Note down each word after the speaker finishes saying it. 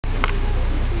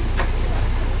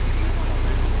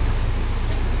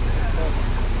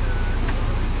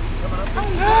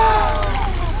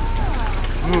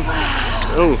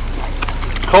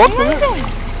cod, isn't it?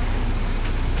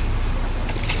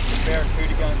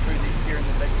 Barracuda going through these here in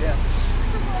the back down.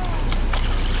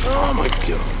 Oh my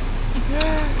god.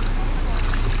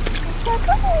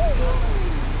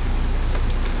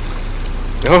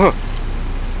 Oh.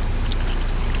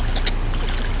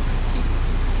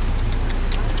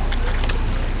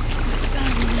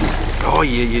 Oh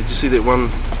yeah, yeah, did you see that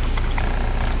one?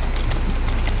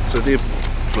 So they're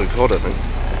blue cod, I think.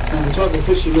 And the type of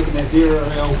fish you're looking at there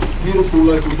are our beautiful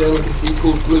local delicacy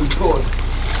called blue cod.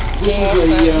 This is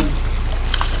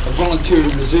a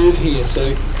voluntary reserve here,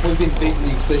 so we've been feeding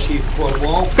these fish here for quite a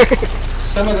while.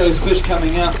 Some of those fish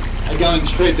coming up are going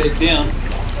straight back down,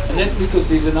 and that's because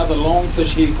there's another long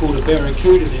fish here called a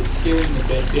barracuda that's scaring them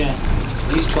back down.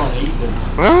 And he's trying to eat them.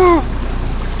 Oh.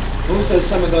 Also,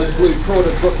 some of those blue cod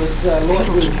have got this light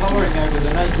blue colouring over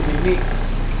the nape of their neck.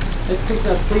 That's because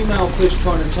they're female fish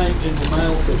trying to change into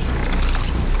male fish.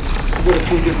 We've got a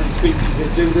few different species that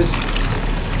do this.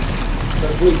 So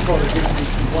blue cod is definitely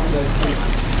one of those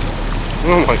species.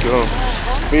 Oh my god.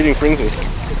 Feeding frenzy.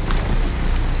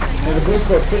 Now the blue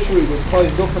cod fishery was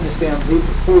closed off in the Sound here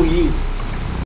for 4 years.